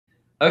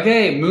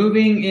Okay,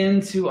 moving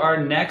into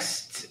our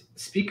next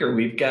speaker,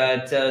 we've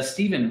got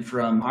Stephen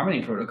from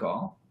Harmony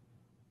Protocol.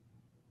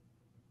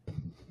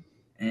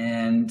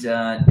 And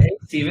hey,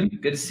 Stephen,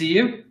 good to see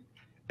you.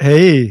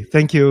 Hey,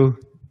 thank you.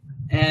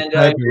 And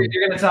Hi,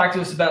 you're going to talk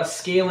to us about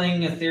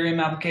scaling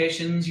Ethereum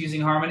applications using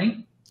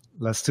Harmony.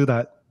 Let's do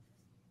that.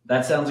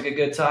 That sounds like a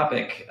good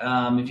topic.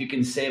 If you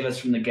can save us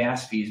from the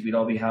gas fees, we'd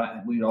all be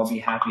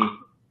happy.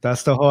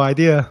 That's the whole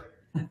idea.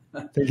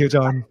 Thank you,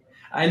 John.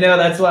 I know,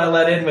 that's why I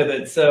let in with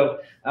it. So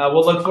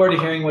we'll look forward to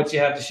hearing what you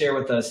have to share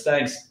with us.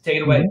 Thanks. Take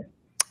it away.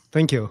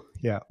 Thank you.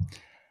 Yeah.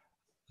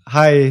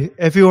 Hi,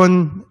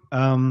 everyone.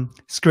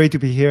 It's great to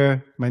be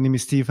here. My name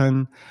is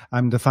Stephen.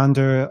 I'm the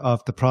founder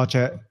of the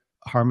project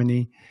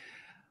Harmony.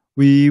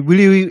 We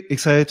really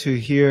excited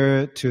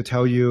to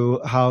tell you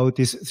how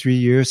this 3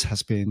 years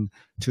has been,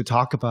 to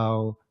talk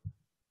about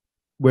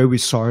where we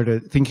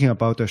started thinking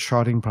about the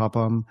sharding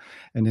problem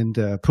and then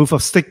the proof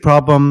of stake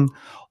problem,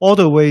 all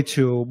the way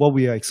to what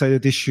we are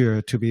excited this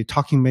year to be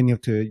talking many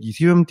of the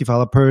Ethereum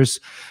developers,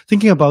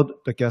 thinking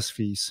about the gas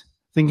fees,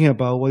 thinking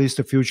about what is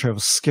the future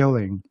of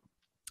scaling.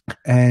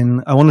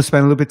 And I want to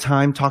spend a little bit of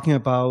time talking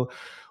about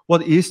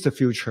what is the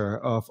future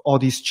of all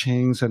these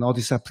chains and all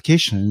these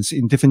applications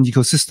in different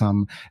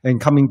ecosystem,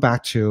 and coming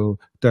back to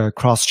the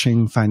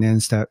cross-chain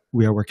finance that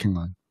we are working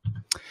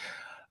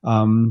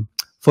on.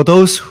 For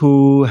those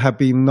who have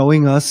been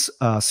knowing us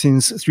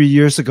since 3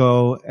 years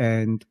ago,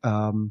 and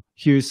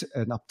here's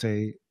an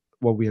update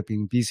what we have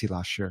been busy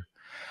last year.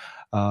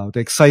 The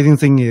exciting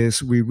thing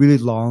is we really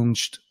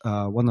launched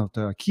one of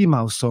the key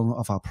milestones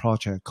of our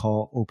project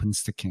called open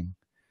staking.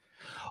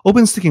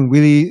 Open staking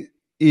really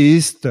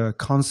is the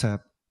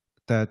concept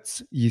that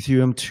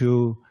Ethereum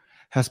 2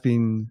 has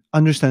been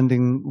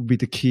understanding will be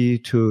the key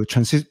to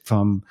transit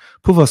from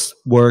proof of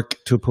work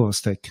to proof of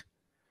stake.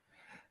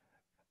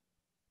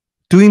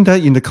 Doing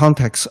that in the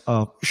context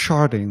of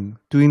sharding,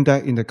 doing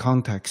that in the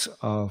context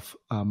of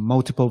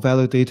multiple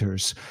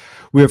validators,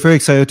 we are very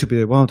excited to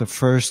be one of the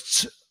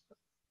first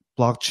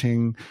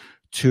blockchain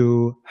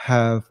to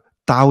have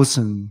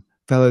 1,000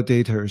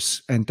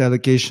 validators and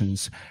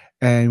delegations,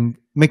 and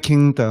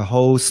making the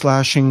whole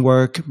slashing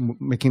work,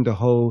 making the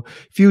whole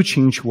field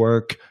change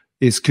work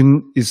is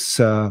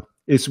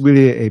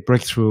really a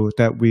breakthrough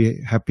that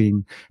we have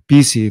been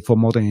busy for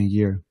more than a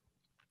year.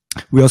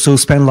 We also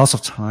spend lots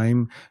of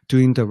time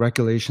doing the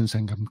regulations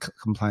and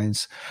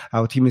compliance.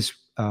 Our team is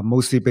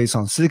mostly based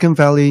on Silicon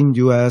Valley in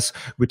US.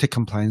 We take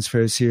compliance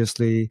very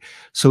seriously.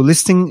 So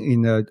listing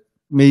in a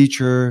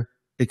major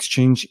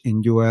exchange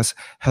in US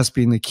has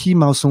been a key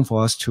milestone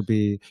for us to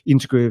be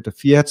integrated with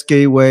the fiat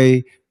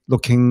gateway,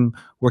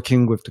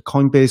 working with the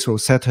Coinbase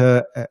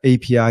Rosetta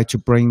API to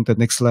bring the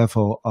next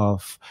level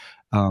of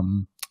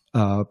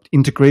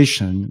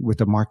integration with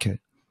the market.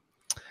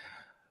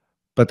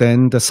 But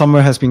then the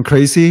summer has been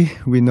crazy.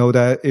 We know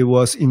that it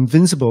was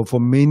invincible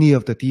for many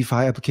of the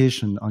DeFi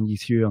applications on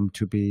Ethereum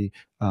to be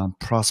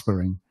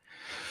prospering.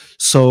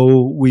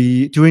 So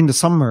during the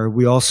summer,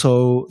 we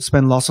also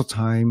spent lots of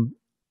time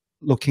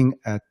looking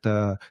at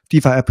the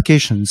DeFi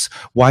applications,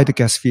 why the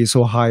gas fee is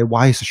so high,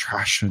 why is the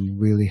traction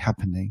really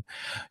happening.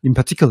 In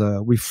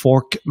particular, we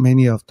fork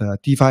many of the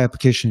DeFi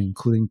applications,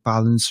 including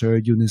Balancer,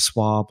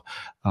 Uniswap,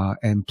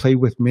 and play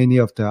with many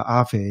of the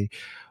Aave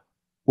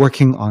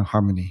working on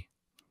Harmony.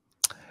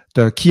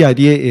 The key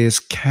idea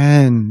is,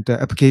 can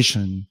the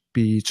application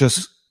be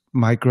just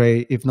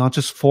migrate, if not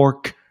just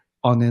fork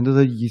on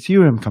another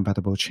Ethereum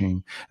compatible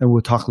chain? And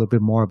we'll talk a little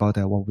bit more about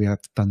that, what we have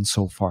done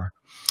so far.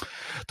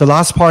 The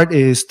last part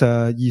is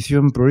the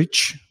Ethereum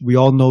bridge. We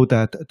all know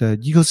that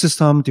the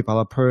ecosystem,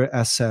 developer,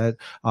 asset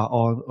are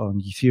all on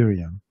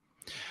Ethereum.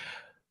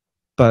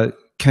 But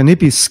can it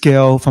be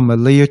scaled from a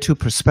layer 2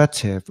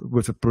 perspective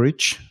with a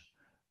bridge?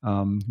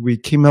 We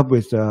came up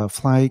with a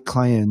Fly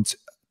client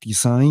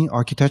design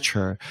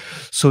architecture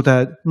so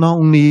that not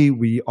only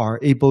we are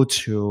able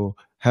to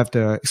have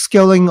the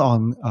scaling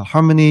on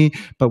Harmony,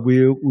 but we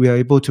are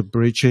able to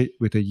bridge it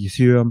with the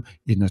Ethereum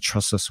in a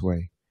trustless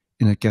way,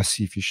 in a gas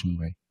efficient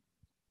way.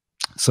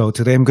 So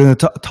today I'm going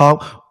to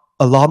talk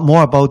a lot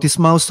more about this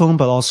milestone,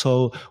 but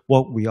also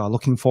what we are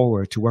looking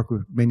forward to work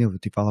with many of the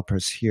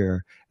developers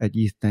here at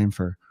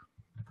ETHDenver.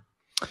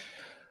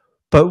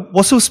 But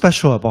what's so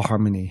special about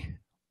Harmony?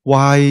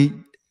 Why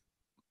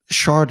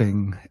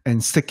sharding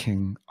and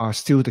staking are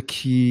still the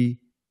key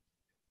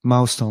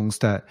milestones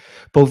that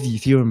both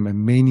Ethereum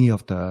and many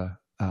of the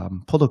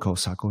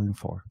protocols are going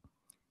for?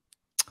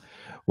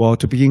 Well,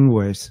 to begin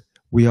with,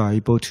 we are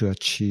able to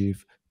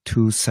achieve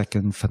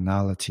 2-second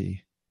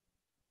finality.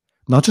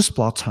 Not just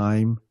block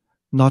time,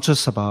 not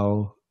just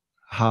about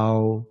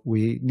how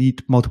we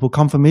need multiple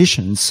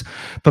confirmations,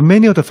 but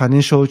many of the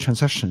financial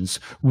transactions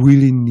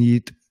really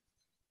need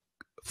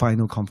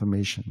final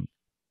confirmation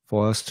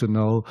for us to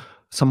know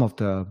some of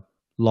the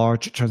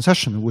large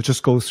transactions will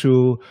just go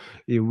through.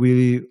 It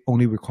really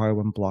only require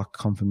 1 block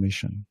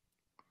confirmation.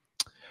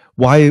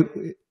 Why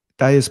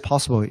that is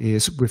possible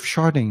is with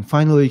sharding,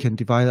 finally you can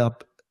divide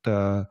up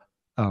the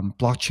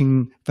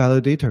blockchain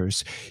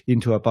validators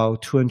into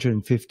about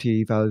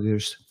 250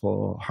 validators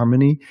for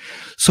Harmony,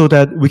 so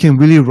that we can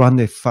really run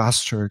a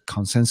faster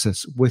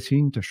consensus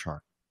within the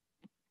shard.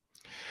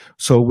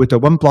 So with the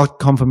one block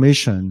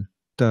confirmation,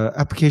 the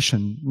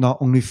application not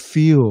only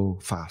feel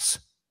fast,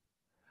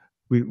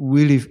 it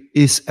really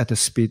is at the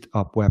speed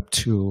of Web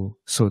 2,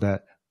 so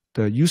that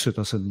the user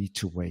doesn't need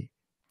to wait.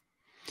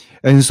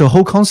 And it's the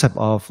whole concept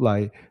of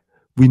like,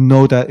 we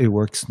know that it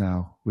works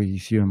now with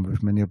Ethereum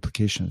with many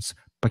applications,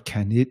 but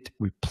can it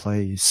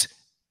replace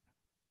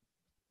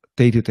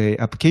day-to-day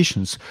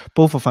applications,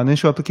 both for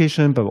financial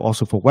application, but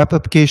also for web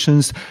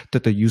applications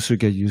that the user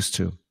get used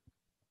to?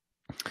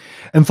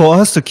 And for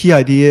us, the key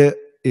idea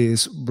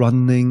is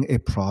running a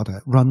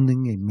product,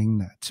 running a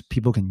mainnet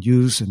people can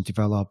use and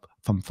develop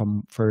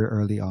from very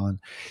early on.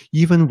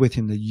 Even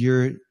within a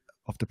year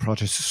of the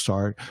project to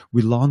start,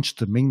 we launched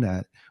the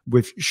mainnet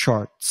with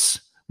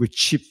shards, with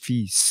cheap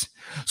fees,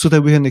 so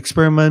that we can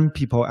experiment.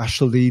 People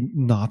actually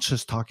not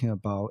just talking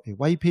about a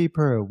white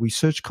paper, a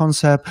research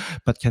concept,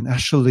 but can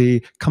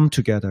actually come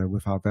together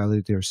with our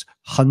validators,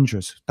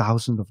 hundreds,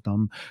 thousands of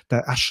them,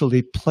 that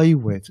actually play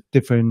with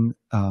different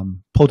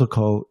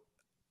protocol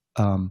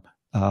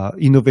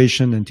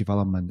innovation and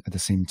development at the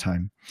same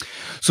time.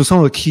 So some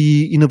of the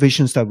key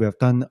innovations that we have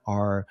done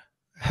are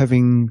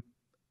having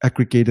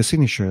aggregated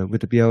signature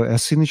with the BLS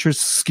signature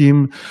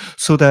scheme,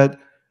 so that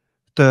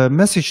the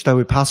message that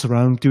we pass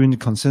around during the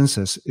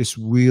consensus is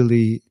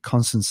really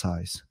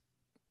consensized.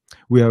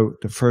 We are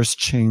the first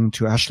chain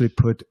to actually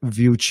put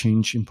view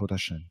change in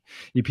production.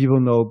 If people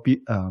know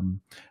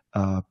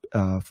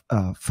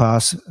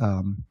fast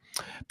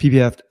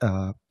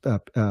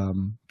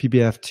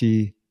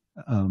PBFT,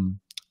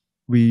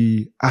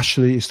 we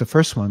actually is the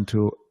first one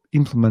to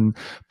implement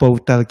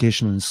both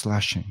delegation and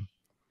slashing.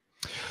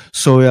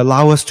 So it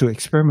allows us to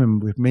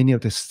experiment with many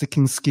of the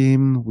sticking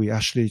scheme. We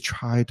actually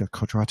tried the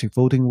quadratic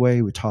voting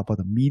way. We talk about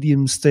the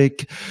medium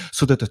stick,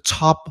 so that the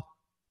top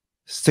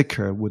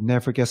sticker would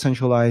never get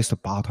centralized. The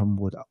bottom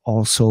would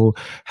also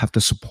have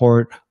the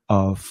support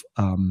of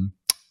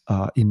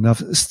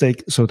enough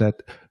stake, so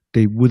that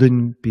they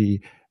wouldn't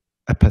be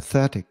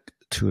apathetic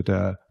to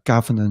the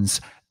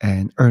governance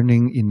and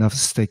earning enough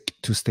stake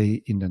to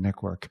stay in the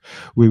network.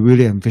 We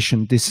really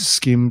envision this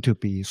scheme to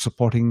be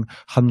supporting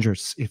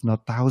hundreds, if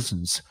not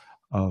thousands,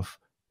 of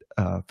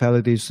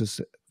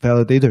validators,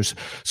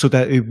 so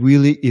that it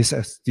really is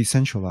as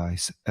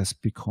decentralized as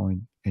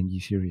Bitcoin and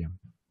Ethereum.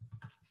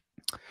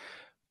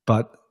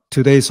 But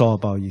today is all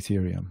about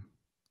Ethereum,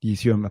 the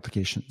Ethereum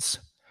applications.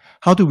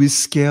 How do we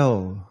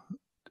scale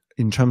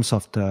in terms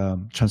of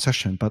the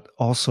transaction, but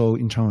also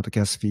in terms of the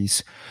gas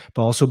fees,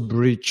 but also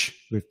bridge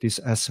with this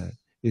asset,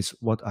 is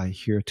what I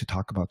here to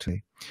talk about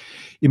today.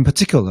 In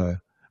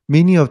particular,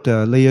 many of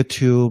the layer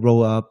 2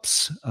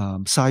 roll-ups,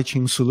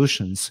 sidechain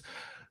solutions,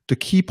 the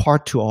key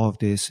part to all of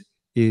this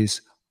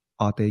is,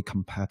 are they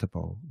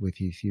compatible with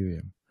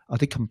Ethereum? Are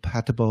they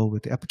compatible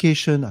with the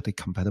application? Are they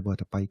compatible at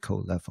the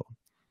bytecode level?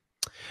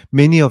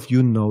 Many of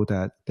you know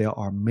that there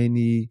are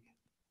many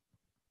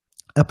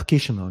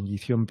applications on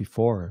Ethereum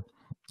before,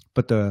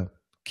 but the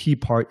key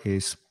part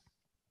is,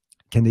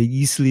 can they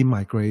easily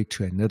migrate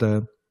to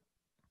another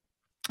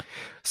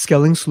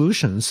scaling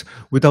solutions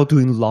without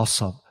doing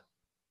lots of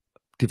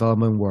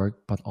development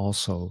work, but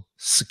also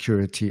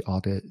security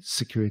audit,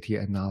 security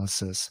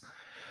analysis?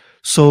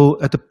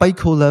 So at the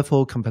bytecode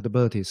level,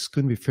 compatibility is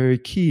going to be very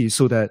key,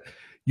 so that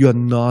you are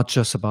not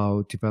just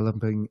about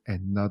developing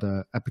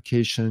another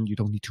application. You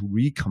don't need to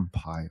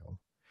recompile.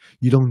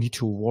 You don't need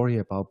to worry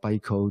about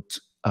bytecode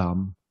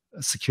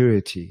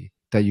security,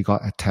 that you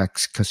got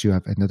attacked because you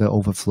have another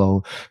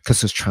overflow,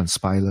 because the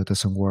transpiler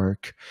doesn't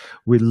work.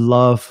 We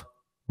love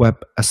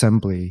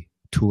WebAssembly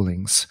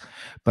toolings,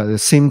 but at the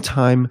same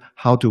time,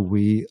 how do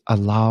we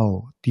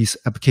allow these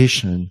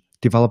application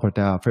developers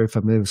that are very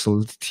familiar with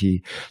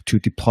Solidity to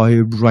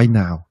deploy right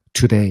now,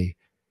 today,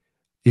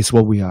 is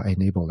what we are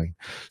enabling.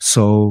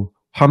 So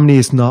Harmony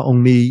is not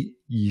only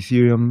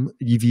Ethereum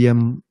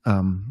EVM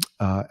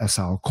as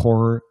our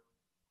core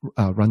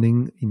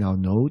running in our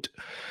node,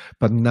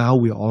 but now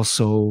we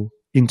also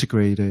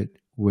integrated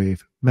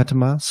with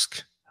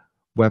MetaMask,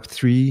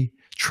 Web3,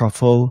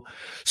 Truffle.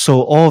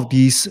 So all of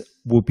these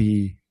will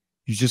be,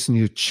 you just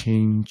need to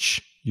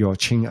change your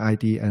chain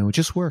ID and it will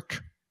just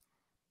work.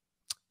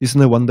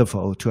 Isn't it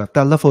wonderful to have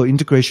that level of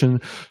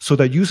integration, so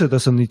that user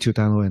doesn't need to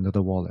download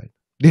another wallet?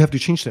 They have to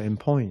change the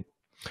endpoint.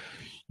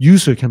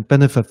 User can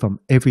benefit from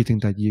everything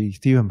that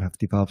Ethereum have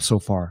developed so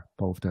far,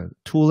 both the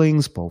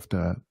toolings, both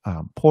the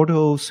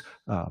portals,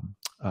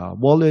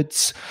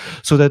 wallets,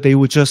 so that they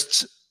would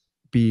just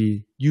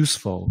be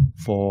useful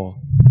for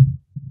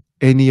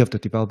any of the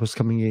developers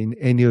coming in,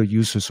 any of the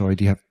users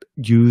already have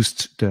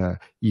used the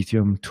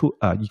Ethereum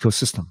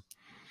ecosystem.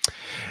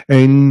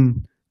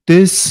 And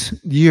this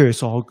year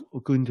is all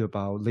going to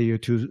about layer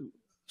 2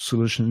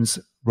 solutions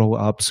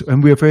roll-ups,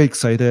 and we are very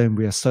excited, and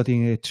we are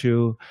studying it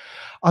too,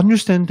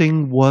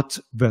 understanding what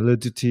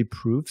validity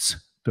proofs,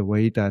 the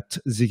way that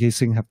ZK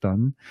Sync have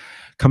done,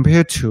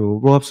 compared to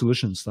roll-up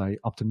solutions like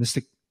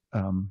optimistic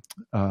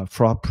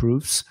fraud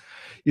proofs,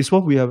 is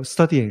what we are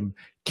studying.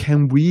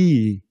 Can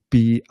we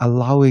be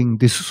allowing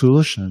this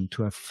solution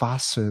to have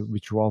faster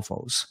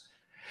withdrawals?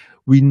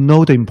 We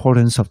know the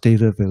importance of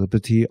data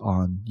availability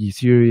on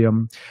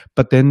Ethereum,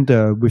 but then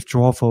the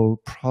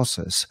withdrawal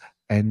process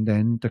and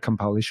then the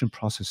compilation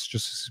process is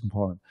just as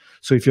important.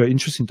 So if you're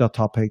interested in that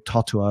topic,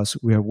 talk to us.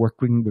 We are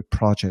working with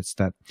projects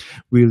that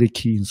really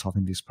key in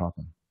solving this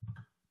problem.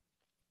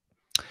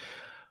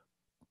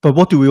 But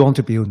what do we want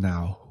to build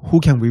now? Who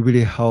can we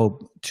really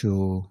help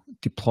to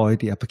deploy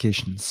the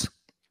applications?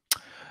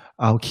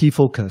 Our key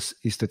focus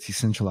is the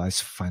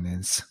decentralized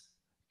finance,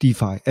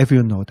 DeFi.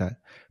 Everyone knows that.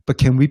 But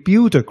can we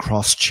build a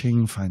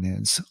cross-chain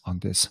finance on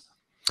this?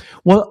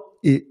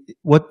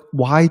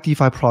 Why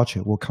DeFi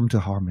project will come to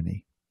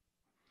Harmony?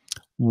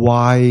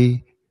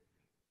 Why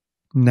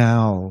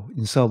now,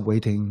 instead of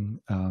waiting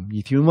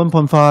Ethereum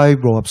 1.5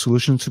 rollup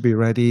solution to be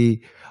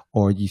ready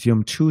or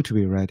Ethereum 2 to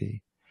be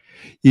ready?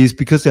 Is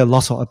because there are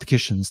lots of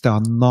applications that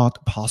are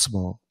not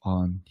possible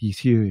on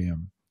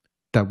Ethereum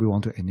that we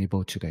want to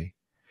enable today.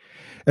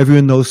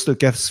 Everyone knows the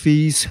gas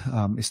fees.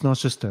 It's not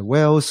just the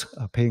whales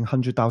paying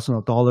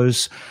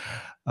 $100,000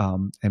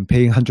 and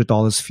paying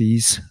 $100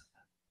 fees.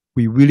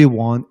 We really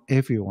want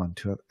everyone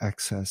to have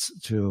access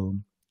to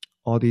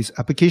all these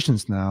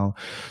applications now,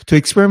 to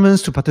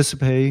experiments, to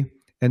participate,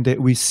 and that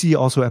we see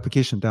also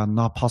applications that are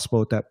not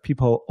possible, that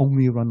people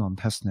only run on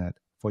testnet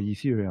for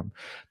Ethereum,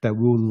 that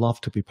we would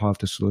love to be part of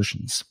the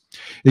solutions.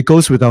 It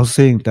goes without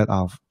saying that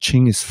our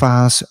chain is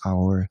fast,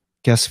 our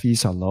gas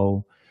fees are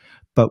low,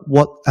 but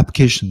what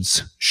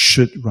applications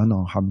should run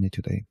on Harmony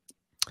today?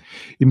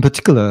 In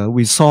particular,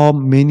 we saw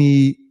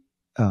many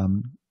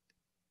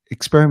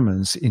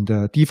experiments in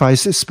the DeFi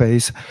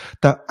space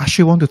that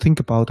actually want to think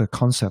about the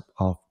concept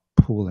of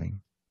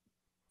pooling.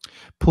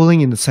 Pooling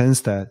in the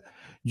sense that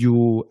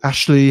you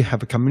actually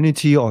have a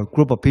community or a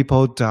group of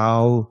people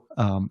DAO,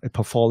 a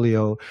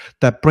portfolio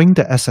that bring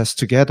the assets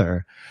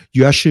together.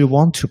 You actually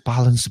want to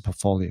balance the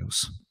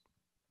portfolios.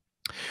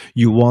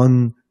 You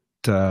want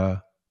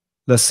the,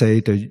 let's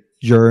say, the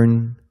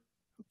Yearn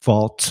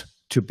vault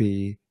to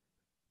be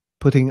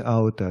putting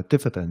out the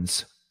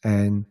dividends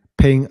and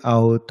paying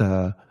out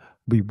the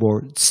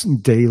rewards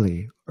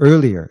daily,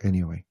 earlier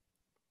anyway.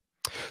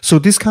 So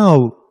this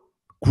kind of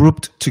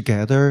grouped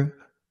together,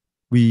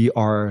 we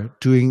are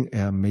doing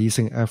an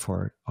amazing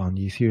effort on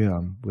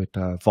Ethereum with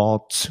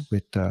vaults,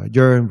 with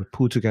Yearn, we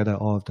pull together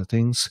all of the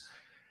things.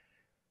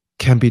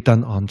 Can be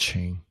done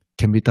on-chain,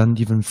 can be done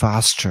even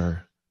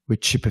faster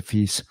with cheaper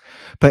fees.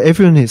 But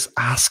everyone is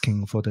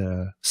asking for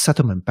the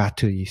settlement back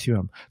to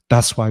Ethereum.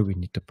 That's why we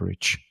need the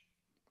bridge.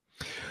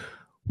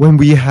 When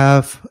we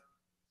have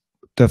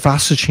the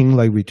faster chain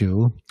like we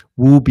do,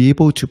 we'll be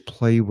able to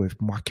play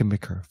with market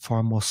maker,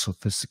 far more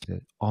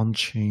sophisticated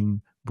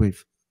on-chain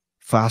with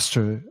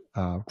faster,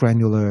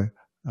 granular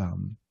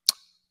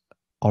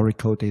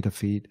Oracle data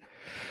feed,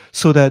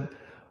 so that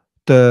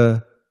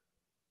the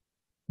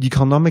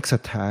economics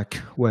attack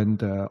when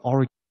the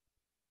Oracle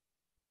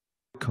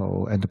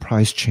and the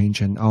price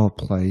change in our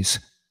place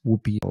will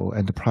be,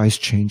 and the price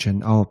change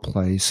in our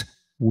place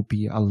will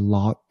be a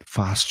lot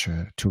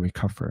faster to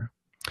recover.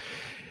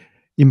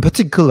 In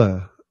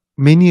particular,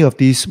 many of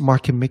these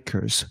market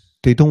makers,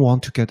 they don't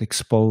want to get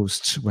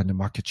exposed when the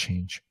market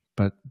change,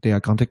 but they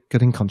are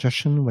getting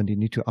congestion when they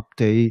need to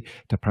update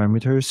the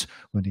parameters,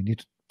 when they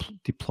need to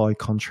deploy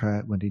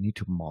contract, when they need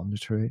to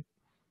monitor it.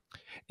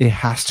 It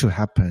has to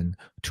happen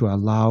to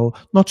allow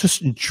not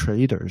just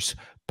traders,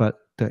 but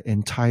the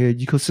entire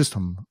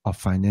ecosystem of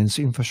finance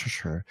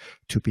infrastructure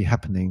to be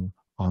happening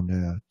on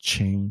the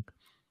chain.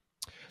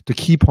 The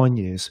key point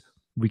is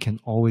we can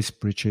always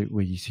bridge it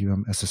with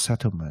Ethereum as a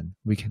settlement.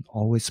 We can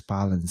always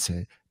balance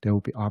it. There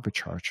will be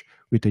arbitrage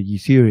with the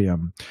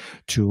Ethereum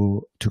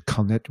to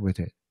connect with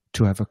it,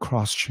 to have a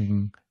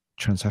cross-chain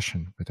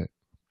transaction with it.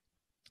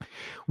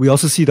 We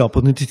also see the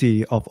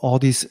opportunity of all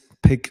these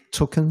pig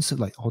tokens,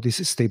 like all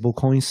these stable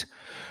coins.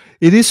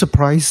 It is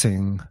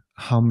surprising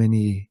how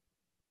many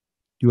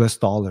US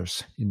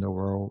dollars in the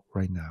world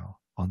right now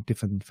on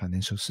different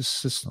financial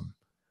system.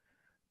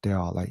 There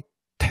are like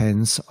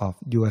tens of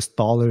US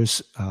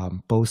dollars,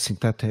 both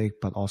synthetic,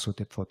 but also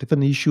for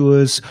different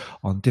issuers,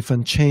 on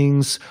different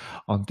chains,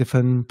 on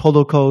different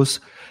protocols,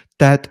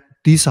 that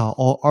these are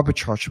all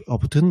arbitrage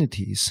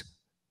opportunities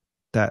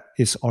that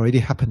is already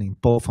happening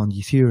both on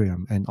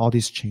Ethereum and all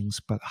these chains.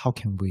 But how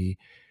can we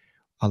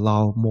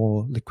allow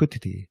more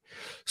liquidity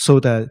so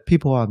that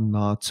people are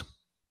not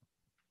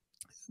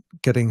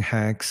getting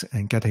hacked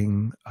and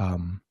getting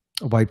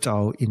wiped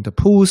out in the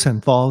pools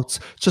and vaults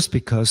just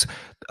because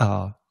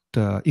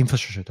the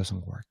infrastructure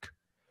doesn't work,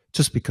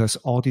 just because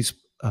all these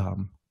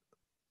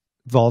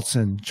vaults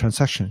and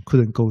transactions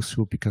couldn't go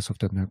through because of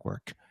the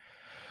network.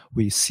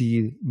 We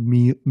see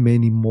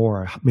many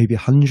more, maybe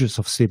hundreds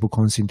of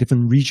stablecoins in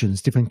different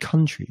regions, different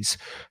countries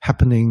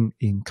happening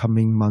in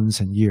coming months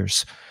and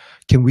years.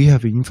 Can we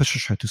have an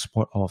infrastructure to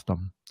support all of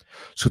them?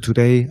 So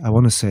today, I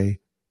want to say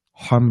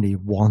Harmony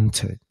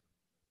wanted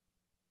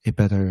a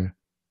better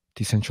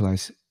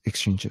decentralized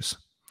exchanges.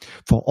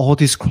 for all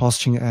these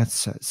cross-chain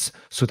assets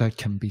so that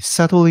can be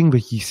settling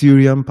with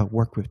Ethereum but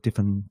work with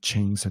different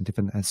chains and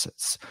different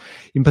assets.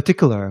 In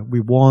particular, we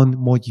want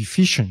more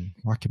efficient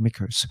market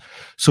makers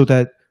so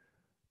that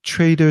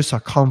traders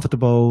are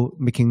comfortable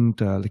making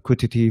the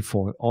liquidity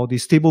for all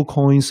these stable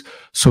coins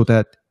so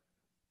that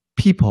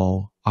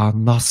people are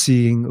not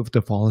seeing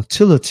the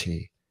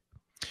volatility.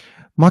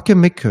 Market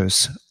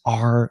makers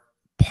are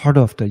part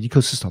of the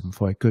ecosystem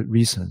for a good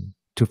reason,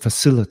 to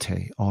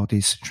facilitate all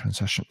these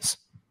transactions.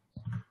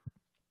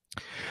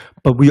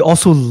 But we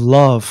also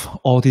love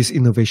all this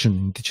innovation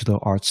in digital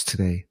arts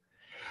today.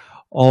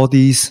 All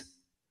these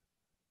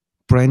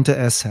branded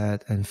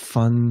asset and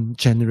fun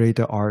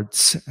generated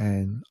arts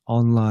and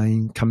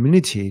online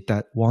community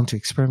that want to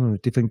experiment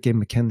with different game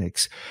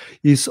mechanics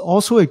is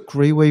also a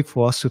great way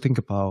for us to think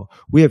about,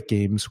 we have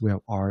games, we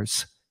have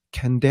arts.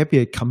 Can there be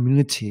a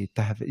community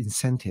that have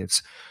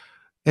incentives?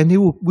 And it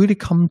will really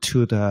come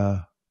to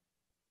the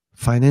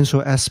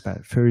financial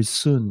aspect very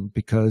soon,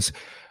 because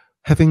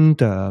having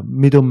the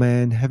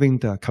middleman, having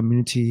the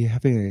community,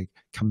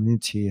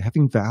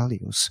 having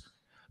values,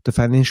 the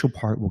financial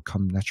part will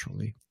come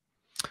naturally.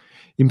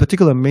 In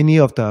particular, many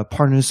of the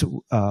partners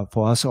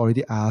for us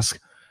already ask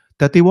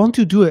that they want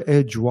to do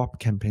airdrop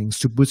campaigns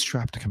to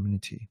bootstrap the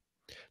community.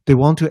 They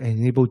want to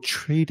enable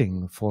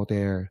trading for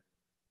their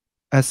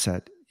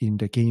asset in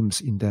the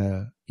games, in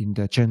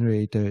the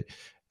generated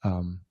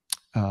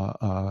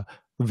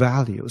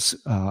values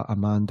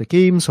among the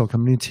games or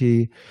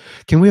community.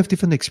 Can we have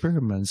different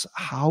experiments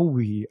how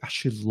we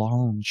actually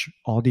launch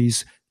all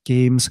these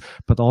games,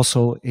 but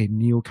also a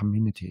new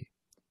community?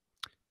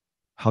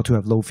 How to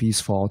have low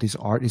fees for all this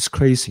art is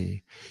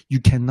crazy. You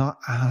cannot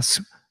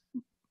ask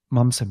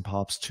moms and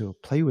pops to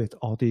play with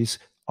all these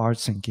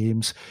arts and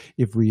games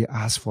if we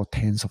ask for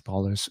tens of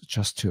dollars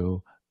just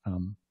to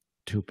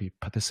be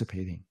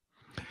participating.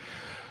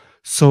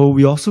 So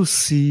we also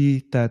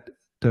see that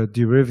the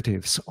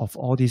derivatives of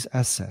all these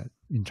assets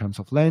in terms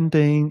of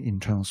lending, in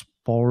terms of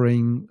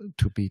borrowing,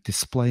 to be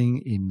displaying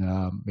in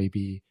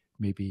maybe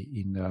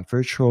in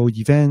virtual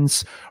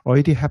events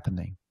already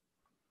happening.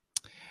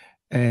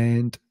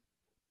 And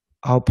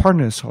our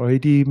partners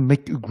already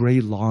make a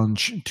great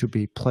launch to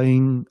be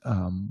playing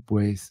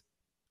with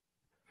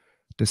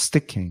the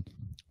staking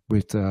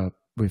with an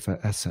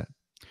asset.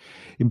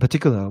 In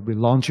particular, we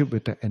launch it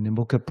with the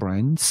Animoca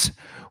brands,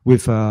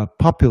 with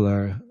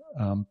popular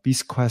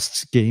Beast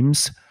Quest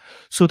games,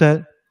 so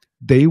that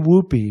they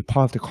will be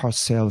part of the card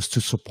sales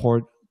to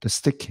support the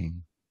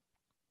staking.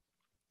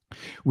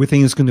 We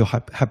think it's going to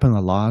happen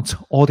a lot.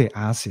 All they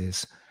ask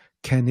is,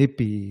 can it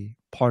be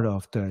part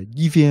of the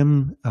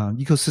EVM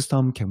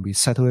ecosystem? Can we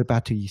settle it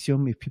back to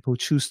Ethereum if people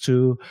choose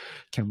to?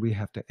 Can we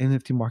have the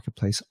NFT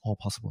marketplace? All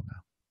possible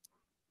now.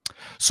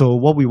 So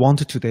what we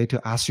wanted today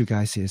to ask you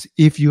guys is,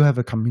 if you have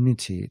a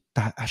community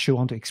that actually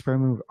want to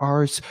experiment with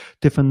arts,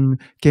 different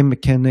game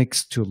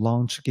mechanics to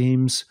launch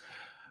games,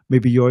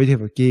 maybe you already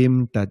have a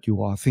game that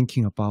you are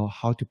thinking about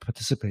how to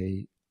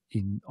participate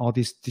in all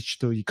this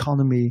digital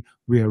economy,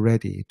 we are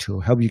ready to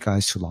help you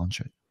guys to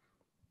launch it.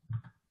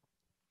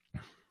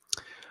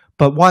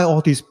 But why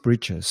all these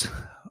bridges?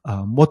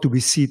 What do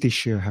we see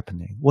this year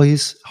happening? What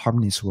is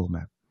Harmony's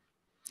roadmap?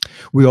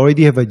 We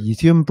already have an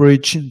Ethereum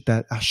bridge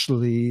that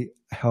actually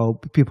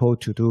help people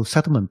to do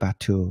settlement back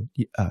to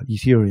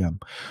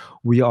Ethereum.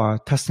 We are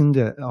testing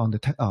on the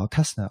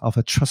testnet of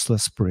a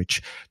trustless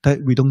bridge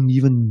that we don't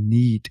even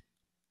need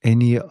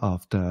any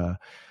of the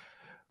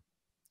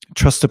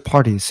trusted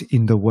parties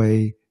in the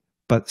way,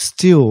 but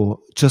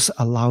still just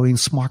allowing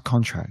smart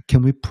contract.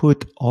 Can we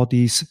put all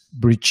these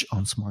bridge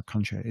on smart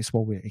contract is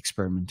what we're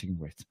experimenting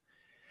with.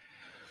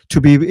 To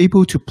be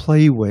able to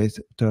play with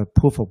the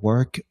proof of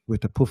work,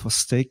 with the proof of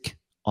stake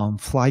on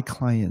Fly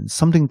clients,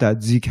 something that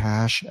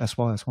Zcash, as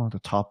well as one of the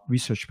top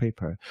research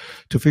paper,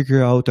 to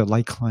figure out the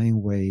light client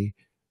way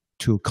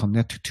to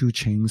connect to two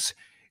chains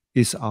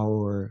is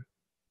our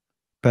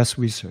best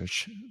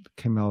research.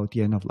 Came out at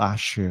the end of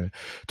last year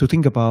to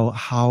think about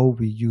how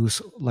we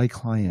use light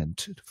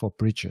client for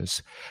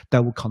bridges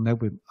that will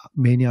connect with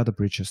many other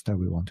bridges that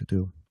we want to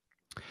do.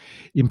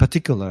 In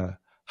particular,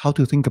 how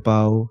to think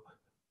about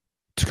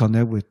to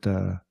connect with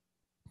the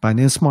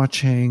Binance Smart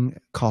Chain,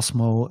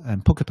 Cosmo,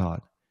 and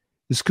Polkadot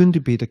is going to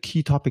be the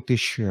key topic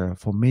this year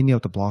for many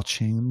of the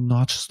blockchain,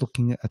 not just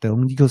looking at their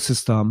own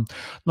ecosystem,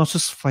 not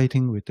just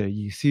fighting with the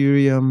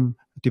Ethereum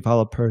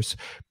developers,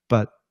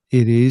 but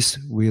it is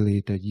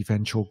really the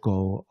eventual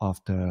goal of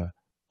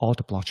all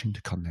the blockchain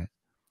to connect.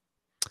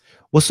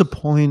 What's the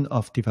point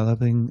of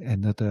developing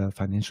another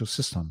financial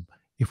system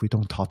if we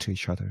don't talk to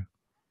each other?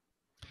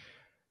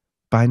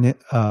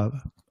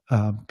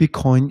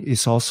 Bitcoin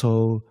is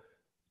also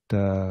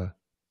the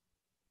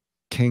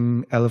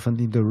king elephant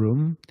in the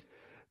room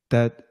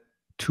that,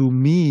 to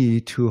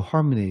me, to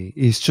Harmony,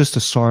 is just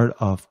the start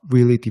of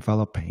really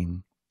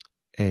developing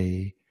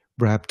a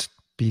wrapped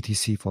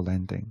BTC for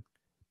lending,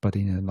 but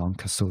in a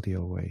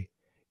non-custodial way,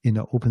 in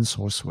an open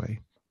source way.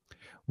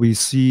 We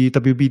see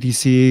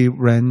WBTC,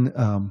 REN,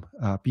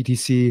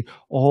 BTC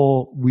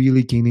all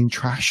really gaining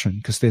traction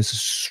because there's a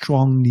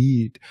strong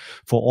need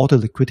for all the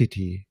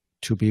liquidity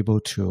to be able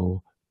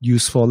to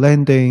use for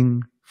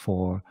lending,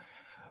 for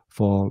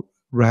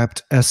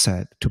wrapped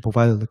asset to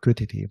provide the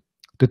liquidity.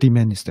 The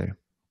demand is there.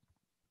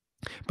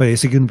 But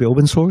is it going to be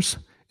open source?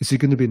 Is it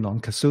going to be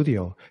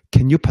non-custodial?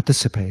 Can you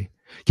participate?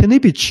 Can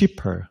it be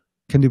cheaper?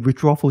 Can the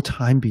withdrawal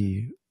time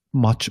be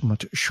much,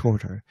 much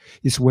shorter?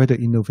 Is where the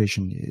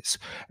innovation is.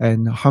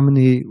 And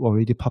Harmony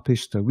already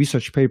published a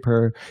research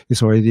paper,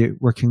 is already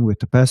working with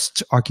the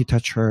best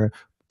architecture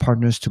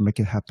partners to make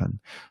it happen.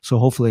 So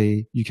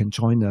hopefully you can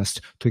join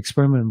us to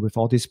experiment with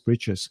all these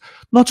bridges,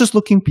 not just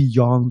looking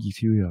beyond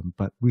Ethereum,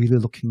 but really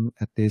looking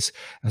at this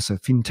as a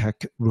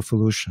fintech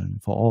revolution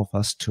for all of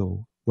us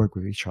to work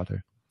with each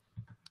other.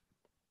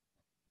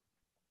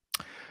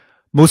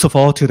 Most of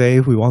all, today,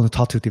 we want to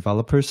talk to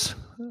developers.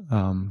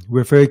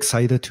 We're very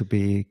excited to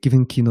be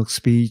giving keynote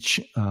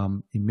speech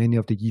in many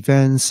of the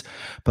events,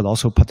 but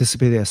also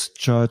participate as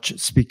judge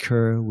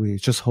speaker. We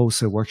just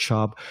hosted a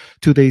workshop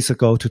 2 days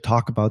ago to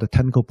talk about the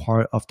technical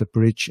part of the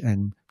bridge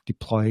and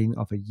deploying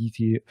of a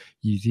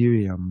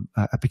Ethereum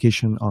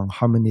application on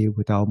Harmony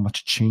without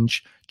much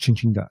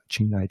changing the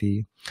chain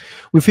ID.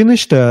 We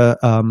finished the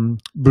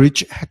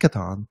bridge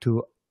hackathon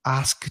to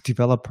ask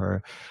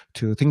developer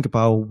to think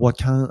about what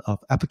kind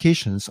of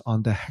applications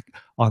on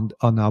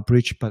our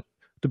bridge, but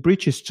the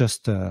bridge is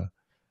just the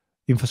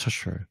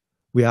infrastructure.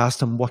 We asked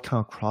them what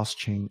kind of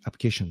cross-chain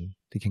application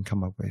they can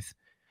come up with.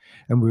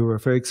 And we were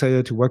very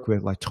excited to work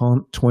with like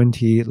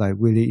 20 like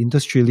really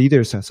industry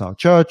leaders as our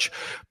judge,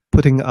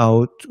 putting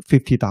out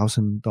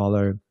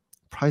 $50,000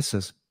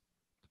 prizes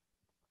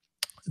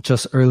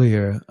just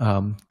earlier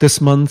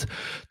this month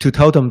to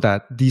tell them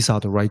that these are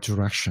the right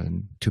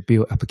direction to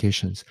build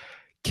applications.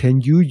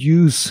 Can you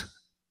use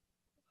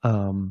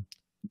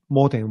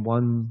more than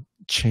one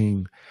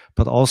chain,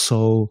 but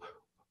also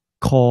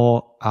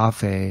call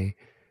Aave,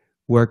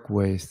 work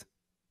with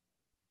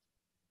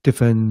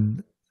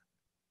different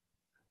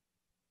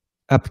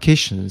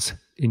applications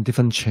in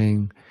different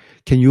chain?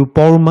 Can you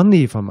borrow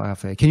money from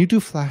Aave? Can you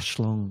do flash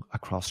loan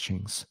across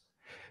chains?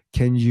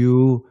 Can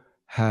you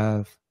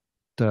have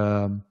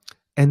the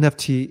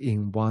NFT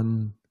in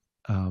one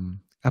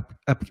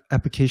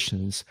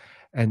applications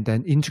and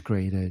then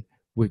integrate it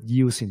with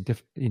use in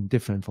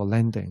different for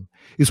lending?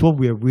 Is what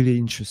we are really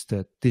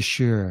interested this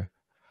year.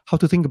 How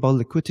to think about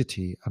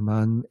liquidity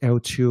among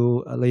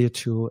L2, layer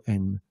 2,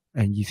 and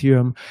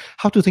Ethereum.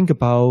 How to think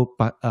about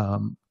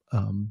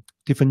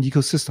different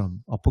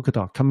ecosystem of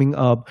Polkadot coming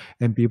up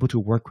and be able to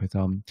work with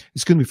them.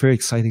 It's going to be very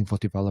exciting for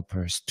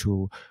developers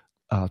to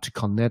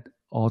connect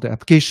all the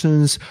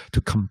applications,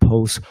 to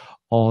compose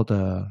all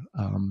the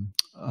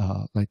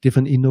like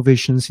different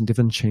innovations in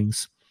different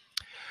chains.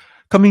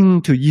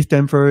 Coming to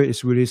ETHDenver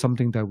is really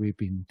something that we've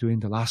been doing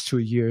the last 2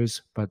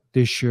 years, but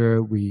this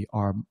year we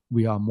are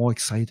more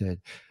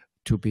excited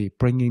to be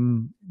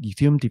bringing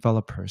Ethereum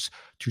developers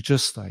to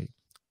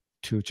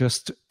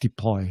just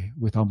deploy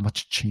without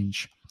much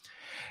change.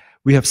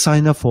 We have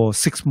signed up for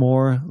 6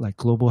 more like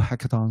global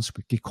hackathons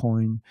with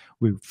Gitcoin.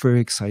 We're very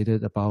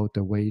excited about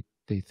the way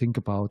they think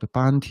about the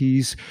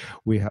bounties.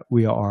 We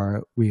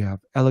have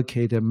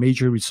allocated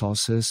major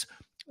resources,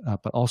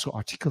 but also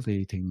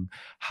articulating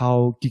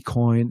how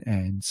Gitcoin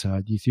and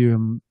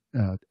Ethereum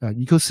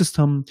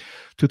ecosystem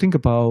to think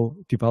about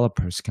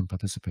developers can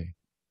participate.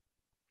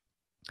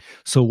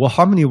 So what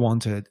Harmony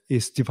wanted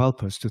is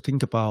developers to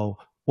think about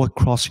what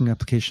cross-chain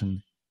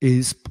application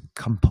is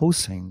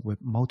composing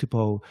with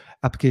multiple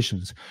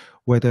applications,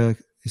 whether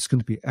it's going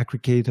to be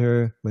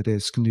aggregator, whether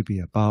it's going to be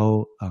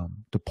about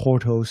the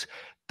portals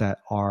that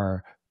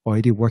are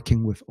already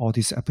working with all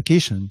these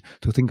applications,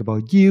 to think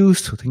about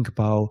use, to think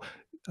about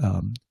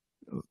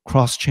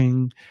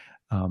cross-chain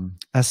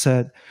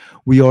asset.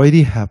 We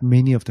already have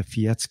many of the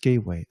fiat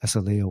gateway as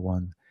a layer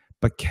 1,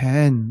 but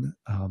can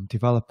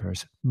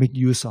developers make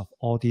use of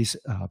all these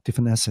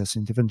different assets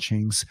in different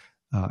chains?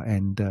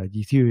 And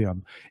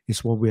Ethereum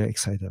is what we are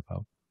excited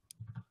about.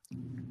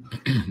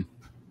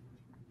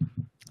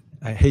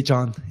 Hey,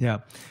 John. Yeah,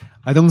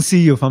 I don't see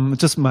you from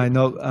just my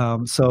note.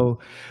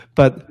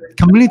 But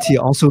community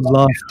also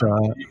loved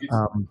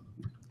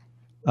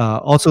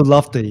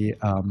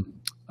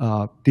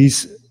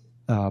this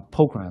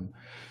program.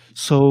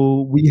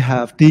 So we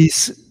have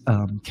these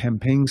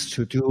campaigns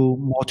to do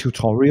more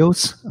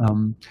tutorials.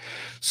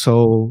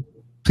 So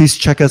please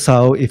check us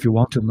out if you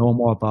want to know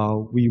more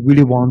about. We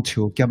really want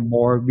to get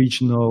more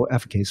regional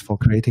advocates for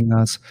creating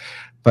us.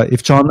 But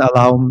if John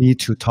allow me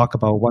to talk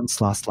about one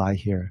last slide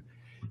here,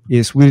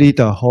 is really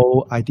the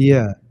whole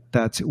idea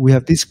that we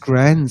have these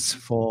grants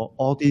for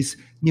all these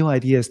new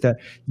ideas that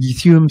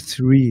Ethereum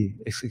 3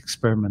 is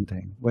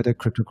experimenting, whether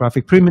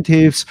cryptographic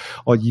primitives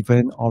or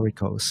even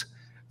oracles.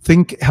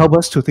 Help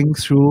us to think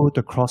through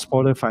the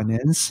cross-border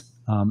finance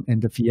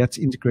and the fiat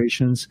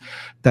integrations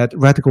that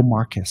radical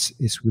markets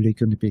is really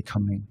going to be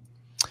coming.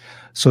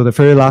 So the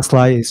very last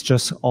slide is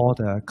just all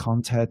the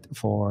content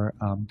for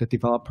the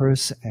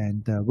developers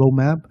and the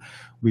roadmap.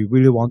 We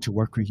really want to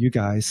work with you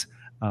guys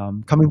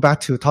Coming back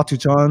to talk to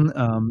John,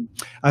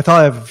 I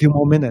thought I have a few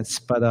more minutes,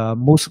 but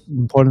most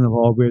important of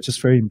all, we're just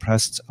very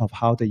impressed of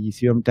how the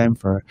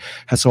ETHDenver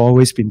has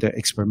always been the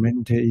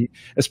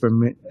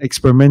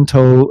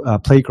experimental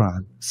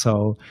playground.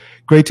 So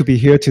great to be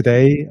here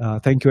today.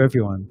 Thank you,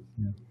 everyone.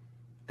 Yeah.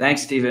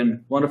 Thanks,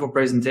 Stephen. Wonderful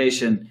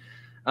presentation.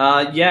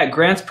 Yeah,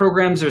 grants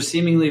programs are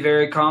seemingly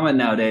very common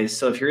nowadays.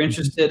 So if you're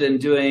interested in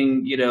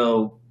doing,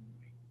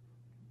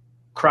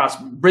 cross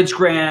bridge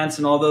grants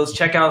and all those,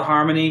 check out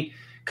Harmony.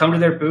 Come to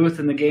their booth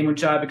in the Gamer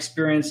Job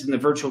Experience in the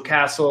Virtual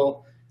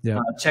Castle. Yeah.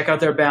 Check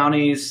out their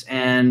bounties,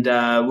 and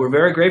we're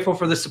very grateful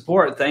for the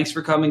support. Thanks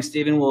for coming,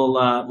 Stephen.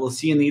 We'll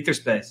see you in the Ether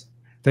space.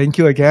 Thank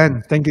you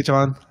again. Thank you,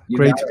 John.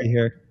 Great to be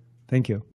here. Thank you.